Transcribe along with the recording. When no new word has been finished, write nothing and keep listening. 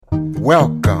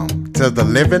Welcome to the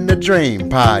Living the Dream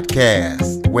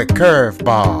podcast with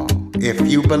Curveball. If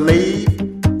you believe,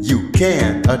 you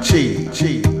can achieve.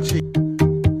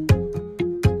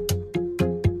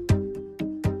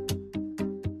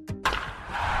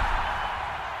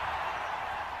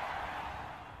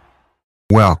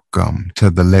 Welcome to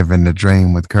the Living the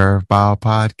Dream with Curveball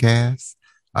podcast,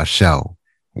 a show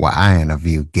where I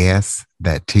interview guests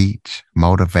that teach,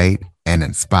 motivate, and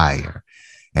inspire.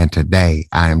 And today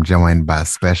I am joined by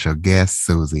special guest,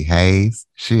 Susie Hayes.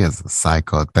 She is a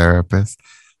psychotherapist,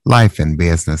 life and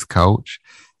business coach,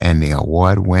 and the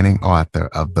award-winning author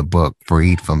of the book,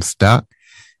 Freed from Stuck.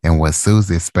 And what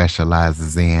Susie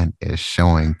specializes in is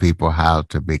showing people how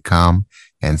to become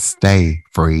and stay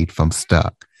freed from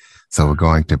stuck. So we're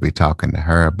going to be talking to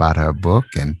her about her book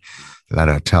and let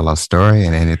her tell her story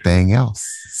and anything else.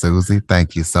 Susie,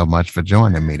 thank you so much for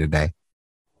joining me today.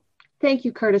 Thank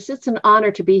you, Curtis. It's an honor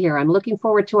to be here. I'm looking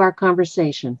forward to our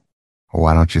conversation.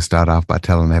 Why don't you start off by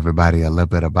telling everybody a little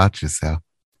bit about yourself?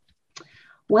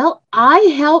 Well, I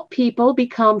help people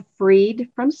become freed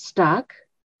from stuck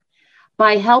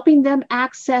by helping them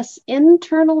access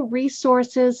internal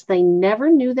resources they never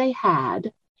knew they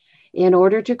had in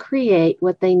order to create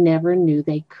what they never knew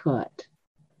they could.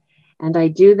 And I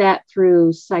do that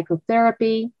through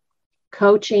psychotherapy,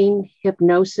 coaching,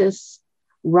 hypnosis,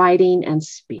 writing, and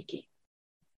speaking.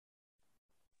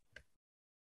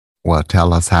 Well,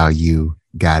 tell us how you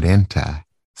got into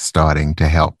starting to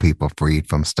help people freed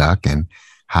from stuck, and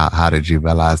how did you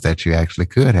realize that you actually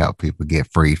could help people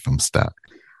get freed from stuck?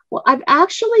 Well, I've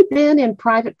actually been in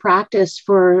private practice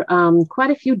for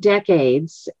quite a few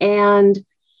decades, and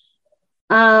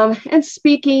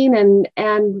speaking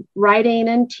and writing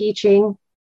and teaching.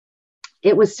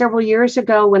 It was several years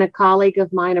ago when a colleague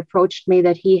of mine approached me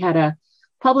that he had a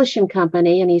publishing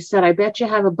company, and he said, "I bet you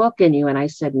have a book in you." And I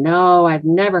said, "No, I've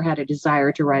never had a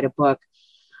desire to write a book."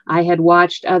 I had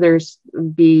watched others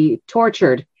be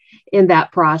tortured in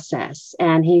that process.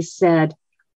 And he said,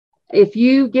 "If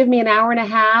you give me an hour and a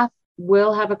half,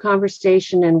 we'll have a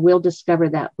conversation and we'll discover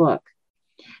that book."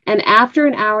 And after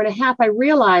an hour and a half, I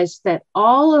realized that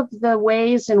all of the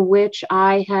ways in which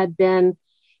I had been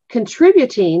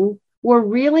contributing were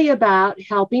really about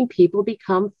helping people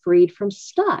become freed from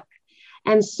stuck.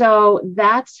 And so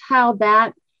that's how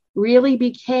that really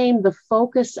became the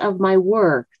focus of my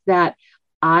work, that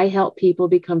I help people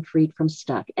become freed from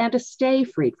stuck and to stay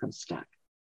freed from stuck.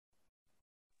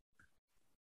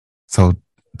 So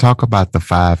talk about the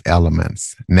 5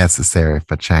 elements necessary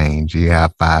for change. You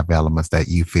have 5 elements that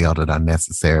you feel that are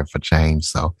necessary for change.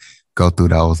 So go through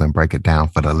those and break it down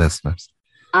for the listeners.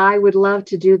 I would love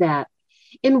to do that.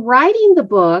 In writing the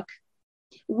book,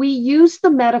 we use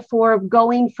the metaphor of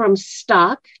going from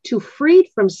stuck to freed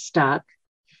from stuck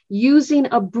using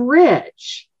a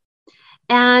bridge.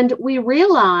 And we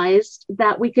realized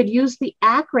that we could use the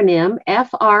acronym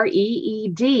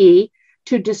FREED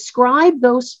to describe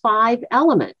those 5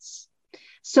 elements.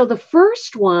 So the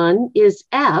first one is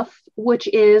F, which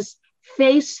is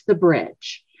face the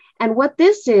bridge. And what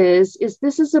this is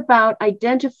this is about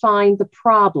identifying the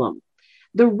problem,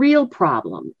 the real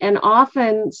problem. And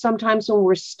often, sometimes when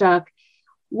we're stuck,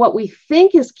 what we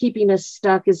think is keeping us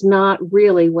stuck is not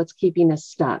really what's keeping us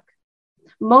stuck.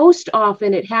 Most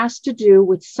often, it has to do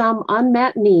with some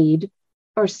unmet need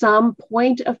or some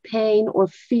point of pain or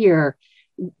fear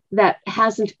that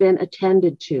hasn't been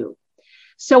attended to.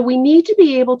 So we need to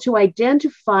be able to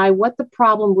identify what the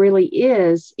problem really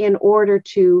is in order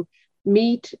to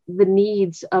meet the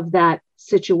needs of that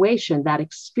situation, that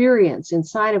experience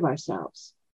inside of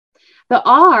ourselves. The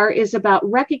R is about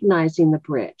recognizing the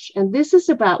bridge. And this is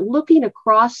about looking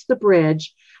across the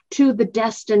bridge to the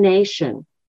destination,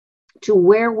 to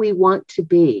where we want to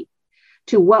be,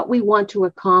 to what we want to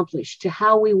accomplish, to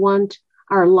how we want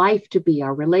our life to be,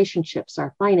 our relationships,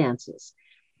 our finances.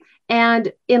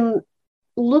 And in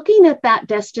looking at that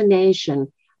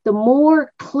destination, the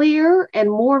more clear and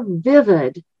more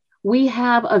vivid we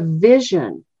have a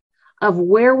vision of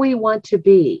where we want to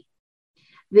be,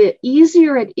 the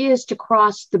easier it is to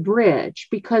cross the bridge,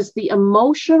 because the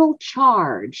emotional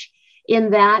charge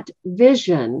in that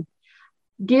vision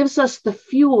gives us the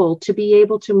fuel to be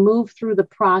able to move through the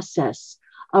process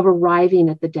of arriving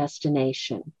at the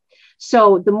destination.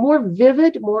 So the more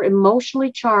vivid, more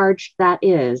emotionally charged that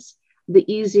is, the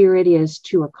easier it is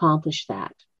to accomplish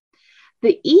that.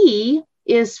 The E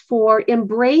is for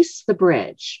embrace the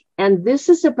bridge. And this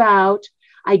is about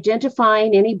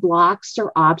identifying any blocks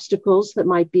or obstacles that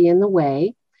might be in the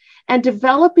way and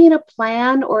developing a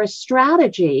plan or a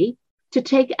strategy to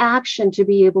take action to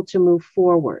be able to move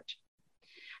forward.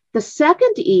 The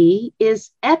second E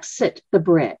is exit the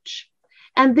bridge.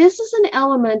 And this is an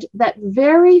element that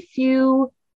very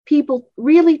few people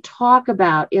really talk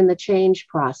about in the change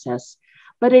process.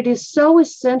 But it is so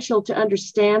essential to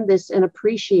understand this and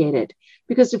appreciate it,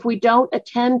 because if we don't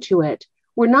attend to it,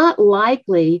 we're not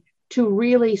likely to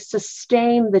really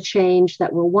sustain the change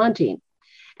that we're wanting.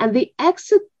 And the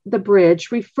exit the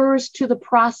bridge refers to the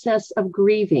process of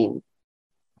grieving.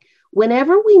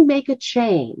 Whenever we make a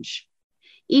change,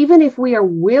 even if we are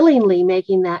willingly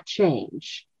making that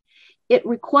change, it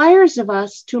requires of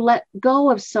us to let go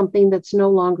of something that's no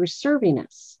longer serving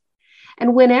us.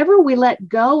 And whenever we let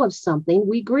go of something,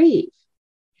 we grieve.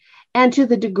 And to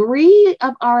the degree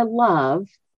of our love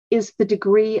is the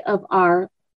degree of our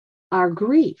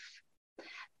grief.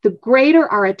 The greater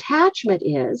our attachment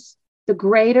is, the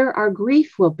greater our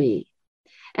grief will be.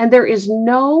 And there is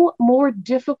no more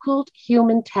difficult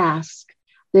human task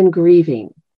than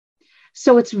grieving.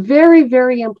 So it's very,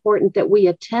 very important that we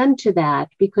attend to that,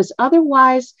 because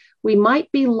otherwise we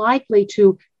might be likely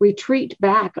to retreat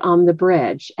back on the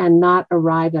bridge and not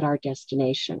arrive at our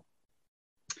destination.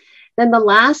 Then the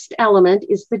last element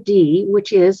is the D,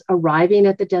 which is arriving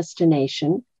at the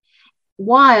destination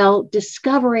while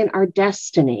discovering our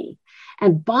destiny.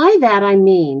 And by that, I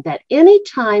mean that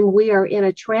anytime we are in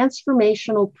a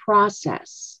transformational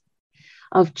process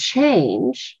of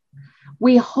change,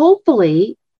 we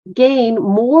hopefully gain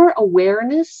more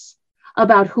awareness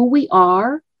about who we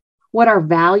are, what our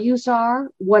values are,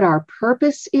 what our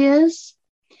purpose is.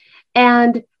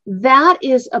 And that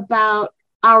is about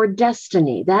our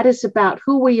destiny. That is about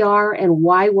who we are and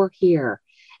why we're here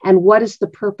and what is the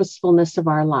purposefulness of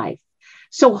our life.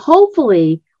 So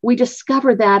hopefully we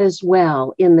discover that as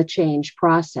well in the change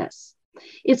process.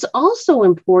 It's also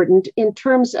important in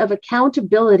terms of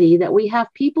accountability that we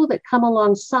have people that come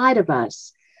alongside of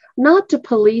us, not to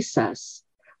police us,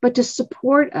 but to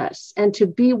support us and to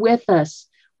be with us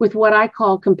with what I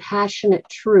call compassionate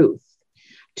truth,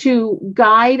 to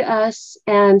guide us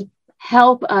and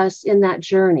help us in that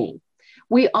journey.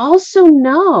 We also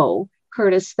know,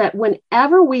 Curtis, that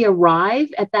whenever we arrive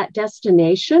at that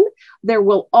destination, there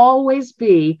will always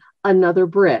be another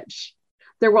bridge.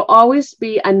 There will always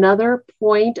be another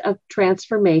point of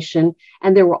transformation,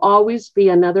 and there will always be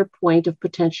another point of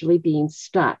potentially being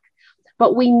stuck.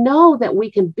 But we know that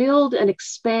we can build and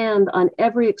expand on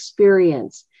every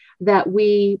experience that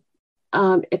we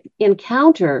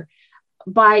encounter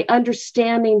by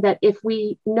understanding that if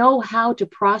we know how to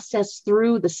process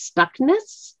through the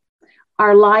stuckness,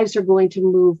 our lives are going to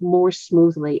move more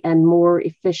smoothly and more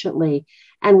efficiently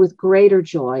and with greater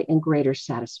joy and greater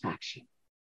satisfaction.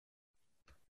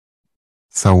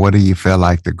 So what do you feel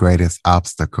like the greatest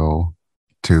obstacle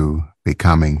to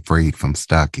becoming freed from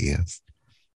stuck is?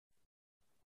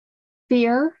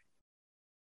 Fear.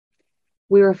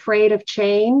 We're afraid of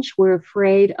change. We're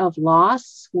afraid of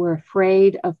loss. We're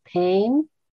afraid of pain.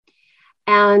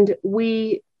 And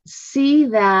we see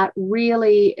that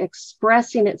really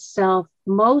expressing itself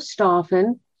most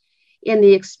often in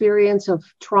the experience of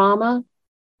trauma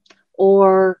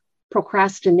or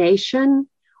procrastination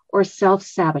or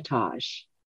self-sabotage.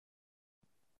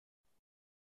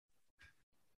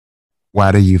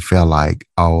 Why do you feel like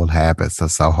old habits are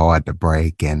so hard to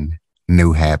break and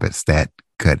new habits that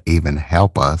could even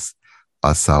help us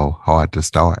are so hard to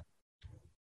start?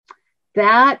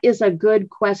 That is a good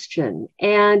question.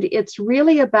 And it's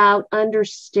really about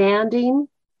understanding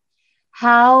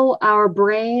how our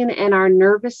brain and our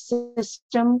nervous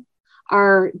system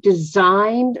are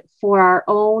designed for our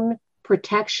own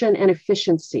protection and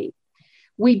efficiency.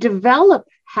 We develop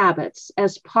habits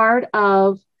as part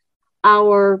of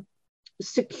our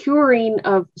securing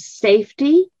of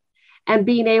safety and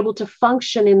being able to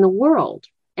function in the world.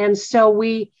 And so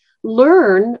we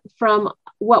learn from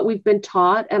what we've been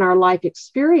taught and our life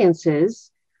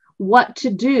experiences what to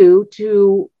do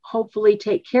to hopefully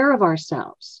take care of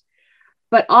ourselves.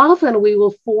 But often we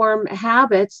will form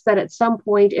habits that at some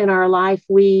point in our life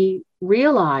we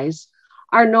realize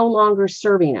are no longer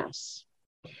serving us.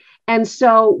 And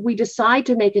so we decide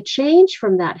to make a change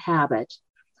from that habit.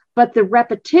 But the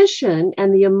repetition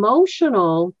and the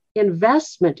emotional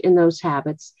investment in those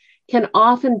habits can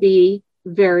often be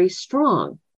very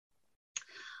strong.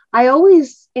 I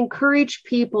always encourage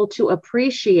people to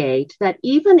appreciate that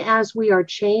even as we are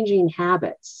changing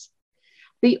habits,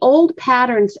 the old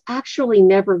patterns actually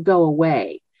never go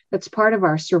away. That's part of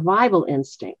our survival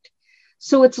instinct.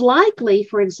 So it's likely,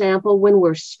 for example, when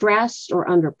we're stressed or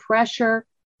under pressure,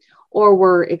 or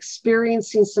we're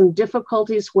experiencing some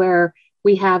difficulties where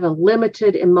we have a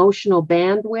limited emotional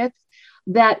bandwidth,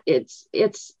 that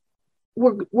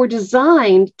we're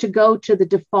designed to go to the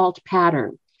default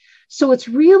pattern. So it's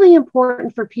really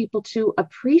important for people to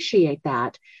appreciate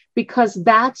that, because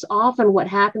that's often what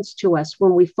happens to us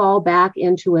when we fall back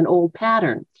into an old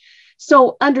pattern.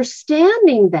 So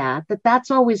understanding that that's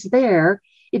always there,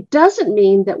 it doesn't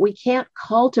mean that we can't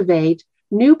cultivate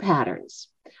new patterns,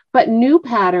 but new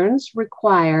patterns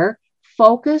require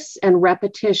focus and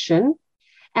repetition.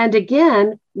 And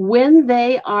again, when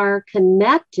they are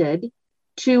connected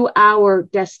to our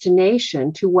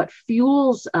destination, to what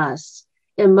fuels us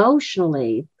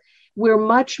emotionally, we're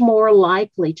much more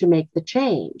likely to make the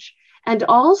change. And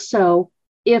also,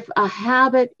 if a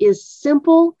habit is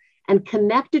simple and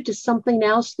connected to something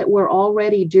else that we're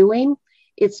already doing,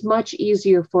 it's much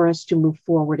easier for us to move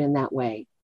forward in that way.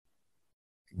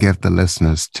 Give the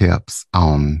listeners tips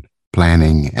on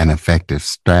planning an effective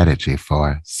strategy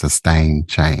for sustained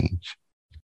change.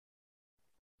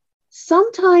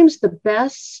 Sometimes the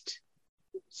best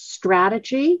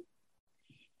strategy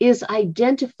is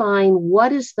identifying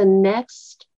what is the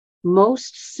next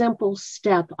most simple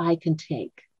step I can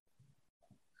take.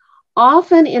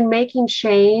 Often in making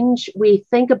change, we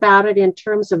think about it in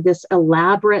terms of this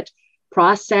elaborate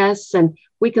process, and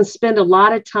we can spend a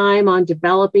lot of time on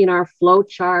developing our flow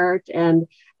chart and,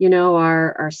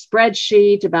 our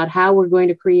spreadsheet about how we're going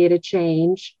to create a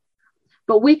change.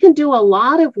 But we can do a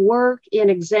lot of work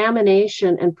in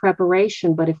examination and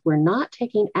preparation, but if we're not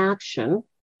taking action,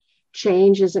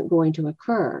 change isn't going to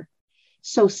occur.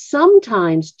 So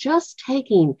sometimes just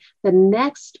taking the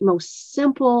next most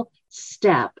simple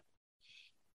step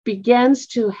begins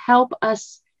to help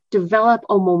us develop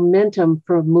a momentum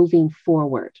for moving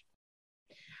forward.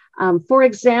 For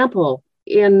example,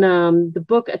 in the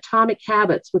book Atomic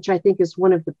Habits, which I think is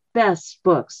one of the best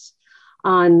books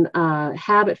on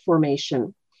habit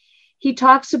formation, he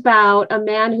talks about a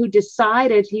man who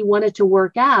decided he wanted to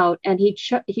work out, and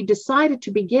he decided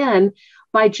to begin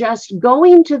by just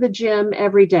going to the gym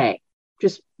every day,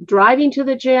 just driving to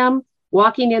the gym,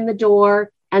 walking in the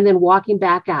door, and then walking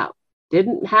back out.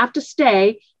 Didn't have to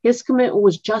stay. His commitment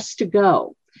was just to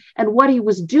go. And what he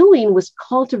was doing was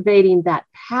cultivating that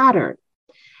pattern.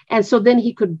 And so then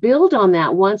he could build on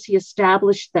that once he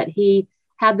established that he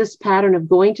had this pattern of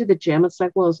going to the gym. It's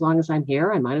like, well, as long as I'm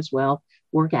here, I might as well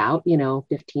work out,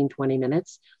 15, 20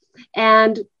 minutes.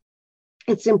 And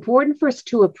it's important for us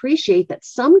to appreciate that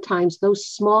sometimes those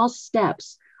small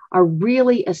steps are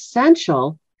really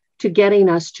essential to getting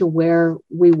us to where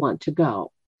we want to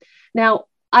go. Now,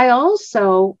 I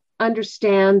also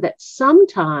understand that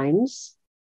sometimes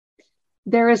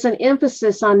there is an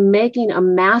emphasis on making a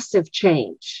massive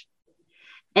change.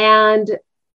 And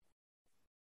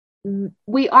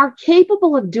we are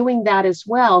capable of doing that as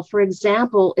well. For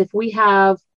example, if we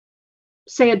have,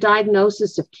 say, a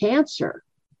diagnosis of cancer,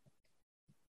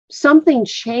 something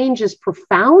changes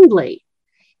profoundly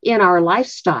in our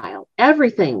lifestyle.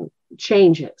 Everything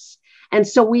changes. And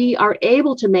so we are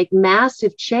able to make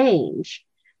massive change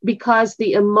because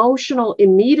the emotional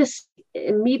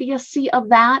immediacy of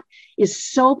that is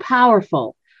so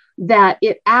powerful that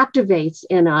it activates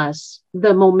in us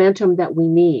the momentum that we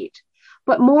need.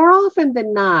 But more often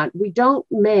than not, we don't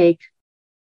make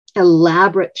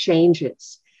elaborate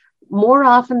changes. More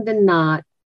often than not,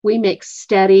 we make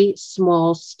steady,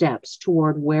 small steps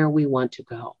toward where we want to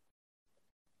go.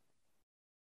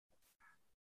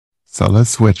 So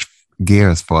let's switch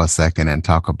gears for a second and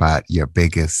talk about your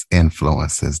biggest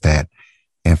influences that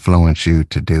influence you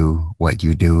to do what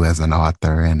you do as an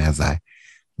author and as a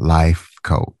life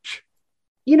coach.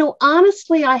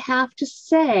 Honestly, I have to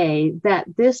say that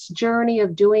this journey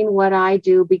of doing what I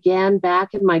do began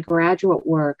back in my graduate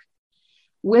work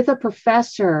with a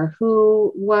professor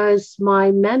who was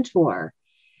my mentor,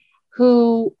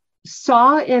 who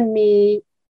saw in me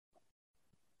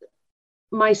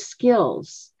my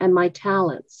skills and my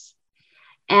talents,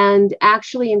 and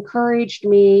actually encouraged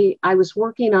me. I was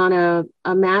working on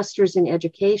a master's in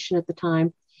education at the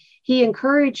time. He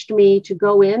encouraged me to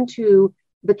go into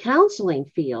the counseling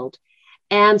field.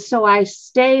 And so I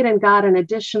stayed and got an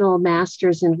additional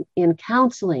master's in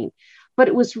counseling. But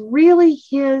it was really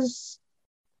his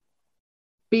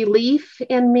belief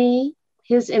in me,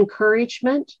 his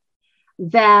encouragement,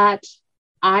 that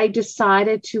I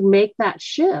decided to make that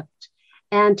shift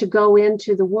and to go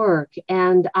into the work.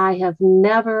 And I have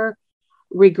never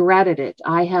regretted it.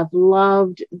 I have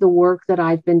loved the work that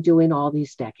I've been doing all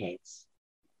these decades.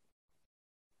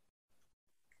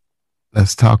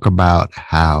 Let's talk about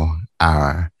how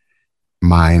our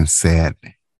mindset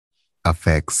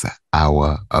affects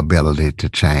our ability to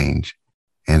change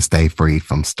and stay free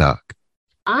from stuck.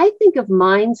 I think of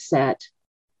mindset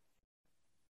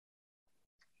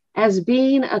as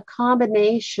being a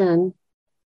combination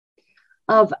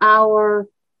of our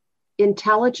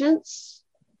intelligence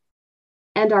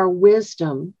and our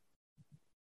wisdom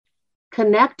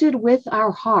connected with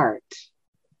our heart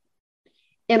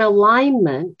in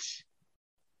alignment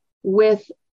with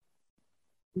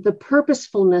the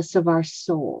purposefulness of our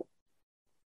soul.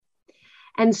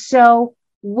 And so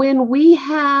when we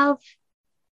have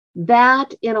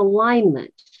that in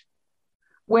alignment,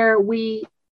 where we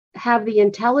have the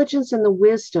intelligence and the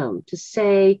wisdom to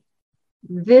say,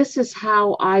 this is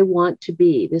how I want to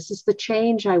be. This is the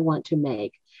change I want to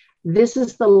make. This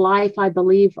is the life I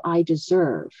believe I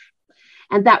deserve.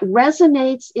 And that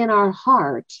resonates in our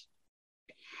heart.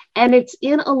 And it's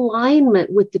in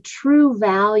alignment with the true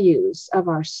values of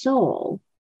our soul.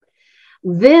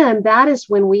 Then that is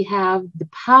when we have the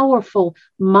powerful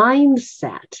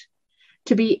mindset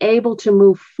to be able to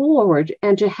move forward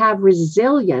and to have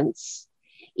resilience,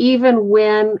 even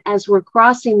when, as we're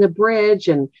crossing the bridge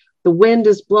and the wind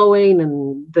is blowing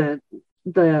and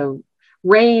the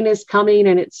rain is coming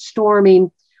and it's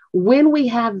storming. When we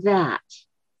have that,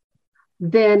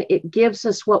 then it gives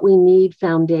us what we need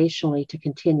foundationally to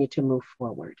continue to move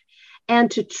forward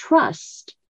and to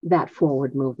trust that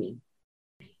forward moving.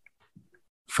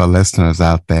 For listeners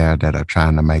out there that are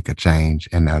trying to make a change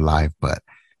in their life, but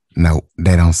no,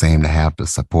 they don't seem to have the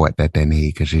support that they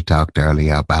need, because you talked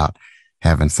earlier about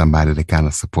having somebody to kind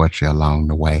of support you along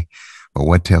the way. But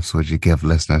what tips would you give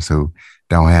listeners who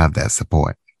don't have that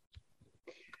support?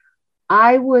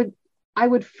 I would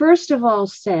first of all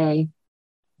say,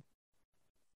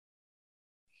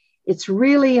 it's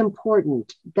really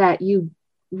important that you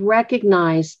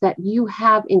recognize that you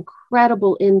have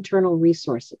incredible internal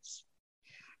resources.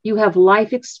 You have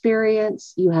life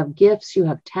experience, you have gifts, you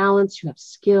have talents, you have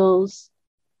skills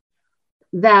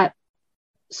that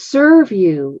serve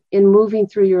you in moving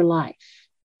through your life.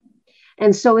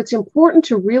 And so it's important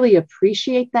to really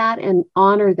appreciate that and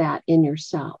honor that in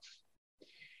yourself.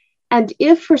 And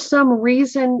if for some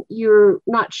reason you're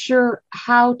not sure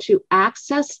how to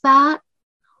access that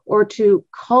or to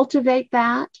cultivate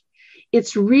that,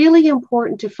 it's really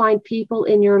important to find people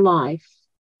in your life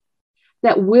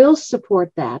that will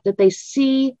support that they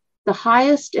see the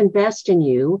highest and best in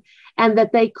you, and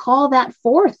that they call that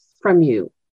forth from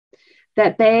you,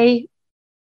 that they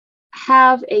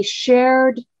have a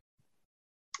shared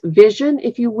vision,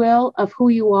 if you will, of who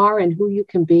you are and who you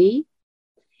can be.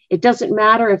 It doesn't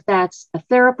matter if that's a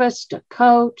therapist, a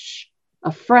coach,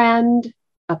 a friend,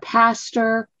 a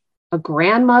pastor, a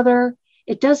grandmother.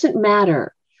 It doesn't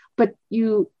matter. But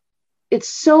it's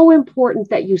so important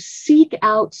that you seek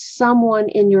out someone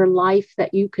in your life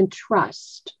that you can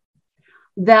trust,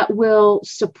 that will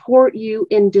support you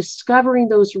in discovering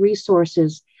those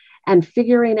resources and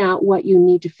figuring out what you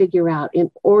need to figure out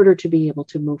in order to be able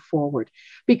to move forward.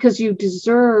 Because you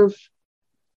deserve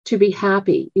to be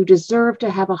happy. You deserve to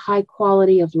have a high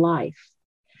quality of life.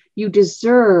 You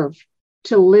deserve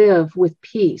to live with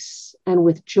peace and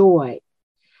with joy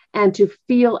and to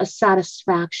feel a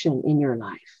satisfaction in your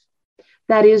life.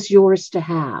 That is yours to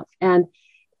have. And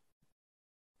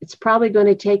it's probably going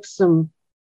to take some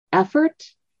effort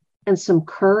and some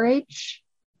courage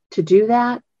to do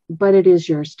that, but it is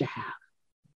yours to have.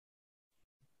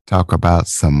 Talk about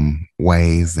some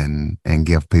ways and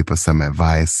give people some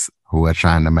advice who are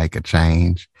trying to make a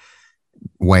change,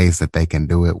 ways that they can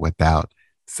do it without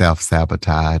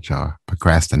self-sabotage or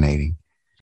procrastinating.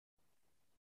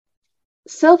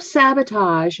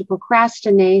 Self-sabotage and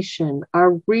procrastination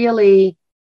are really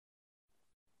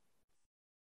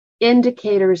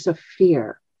indicators of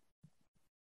fear.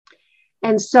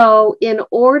 And so in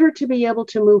order to be able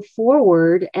to move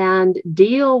forward and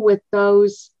deal with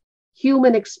those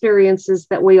human experiences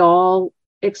that we all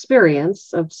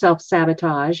experience of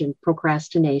self-sabotage and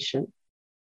procrastination,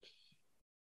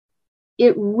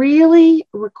 it really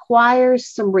requires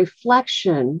some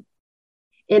reflection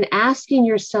in asking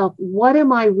yourself, what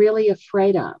am I really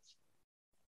afraid of?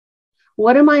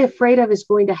 What am I afraid of is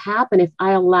going to happen if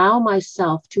I allow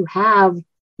myself to have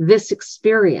this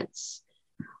experience?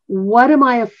 What am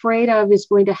I afraid of is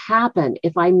going to happen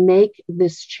if I make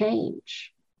this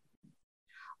change?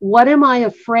 What am I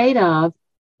afraid of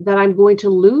that I'm going to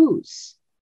lose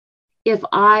if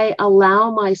I allow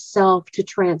myself to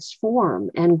transform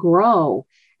and grow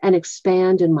and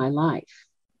expand in my life?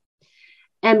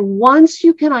 And once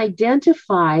you can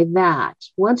identify that,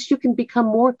 once you can become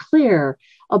more clear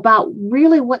about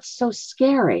really what's so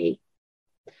scary,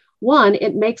 one,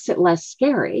 it makes it less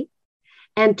scary.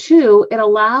 And two, it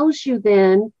allows you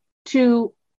then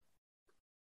to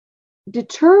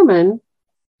determine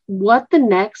what the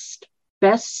next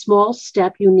best small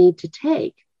step you need to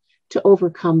take to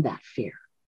overcome that fear.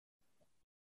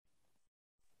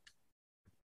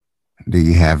 Do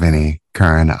you have any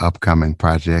current or upcoming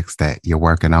projects that you're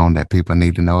working on that people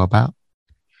need to know about?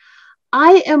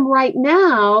 I am right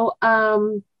now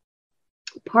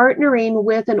partnering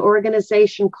with an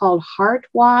organization called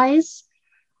HeartWise,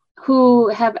 who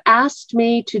have asked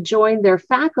me to join their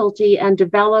faculty and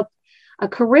develop a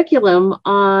curriculum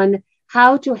on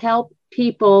how to help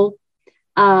people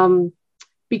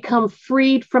become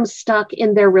freed from stuck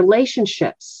in their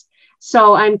relationships.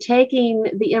 So I'm taking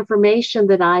the information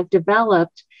that I've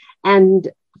developed and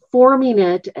forming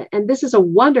it, and this is a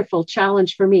wonderful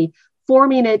challenge for me,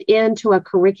 forming it into a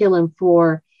curriculum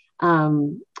for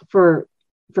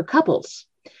couples.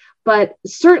 But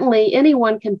certainly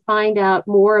anyone can find out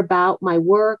more about my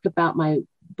work, about my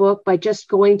book, by just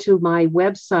going to my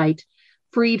website,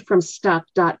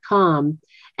 freedfromstuck.com.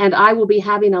 And I will be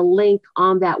having a link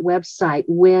on that website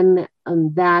when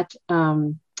that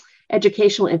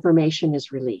educational information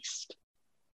is released.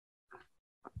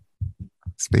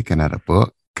 Speaking of the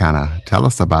book, kind of tell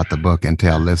us about the book and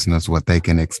tell listeners what they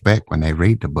can expect when they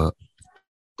read the book.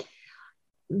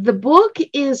 The book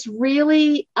is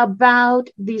really about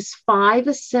these 5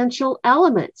 essential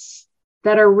elements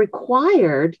that are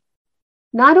required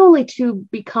not only to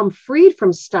become freed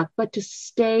from stuck, but to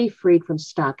stay freed from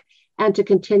stuck and to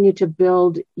continue to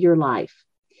build your life.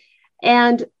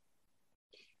 And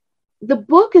the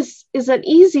book is an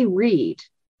easy read.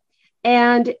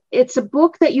 And it's a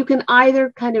book that you can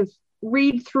either kind of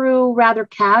read through rather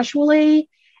casually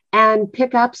and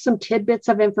pick up some tidbits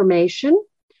of information,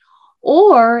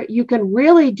 or you can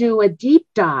really do a deep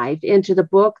dive into the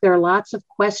book. There are lots of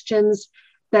questions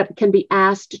that can be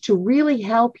asked to really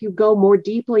help you go more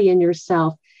deeply in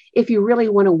yourself if you really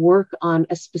want to work on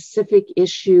a specific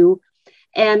issue.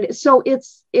 And so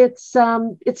it's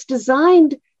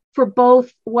designed for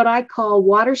both what I call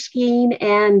water skiing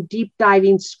and deep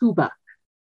diving scuba.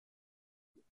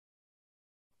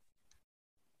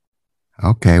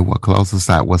 Okay, well, close us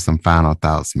out with some final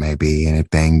thoughts, maybe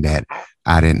anything that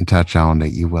I didn't touch on that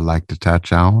you would like to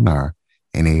touch on, or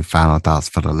any final thoughts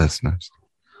for the listeners?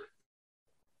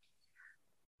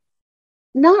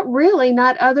 Not really,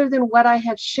 not other than what I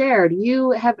have shared.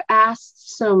 You have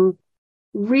asked some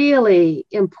really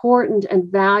important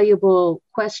and valuable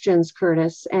questions,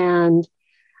 Curtis, and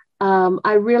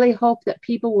I really hope that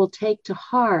people will take to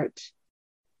heart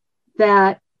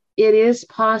that it is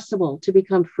possible to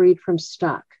become freed from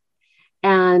stuck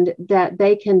and that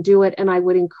they can do it. And I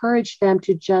would encourage them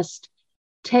to just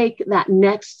take that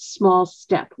next small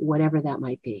step, whatever that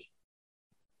might be.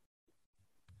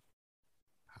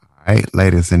 All right,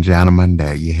 ladies and gentlemen,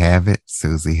 there you have it.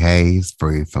 Susie Hayes,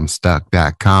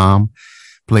 freedfromstuck.com.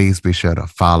 Please be sure to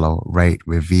follow, rate,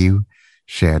 review,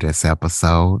 share this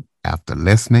episode after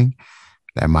listening.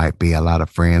 There might be a lot of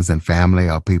friends and family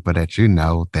or people that you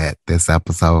know that this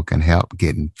episode can help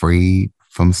getting freed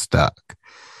from stuck.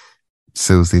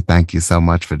 Susie, thank you so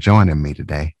much for joining me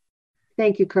today.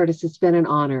 Thank you, Curtis. It's been an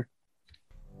honor.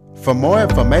 For more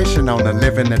information on the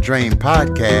Living the Dream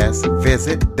podcast,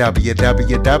 visit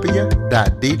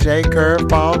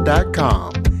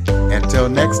www.djcurveball.com. Until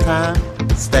next time,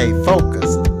 stay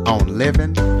focused on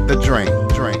living the dream.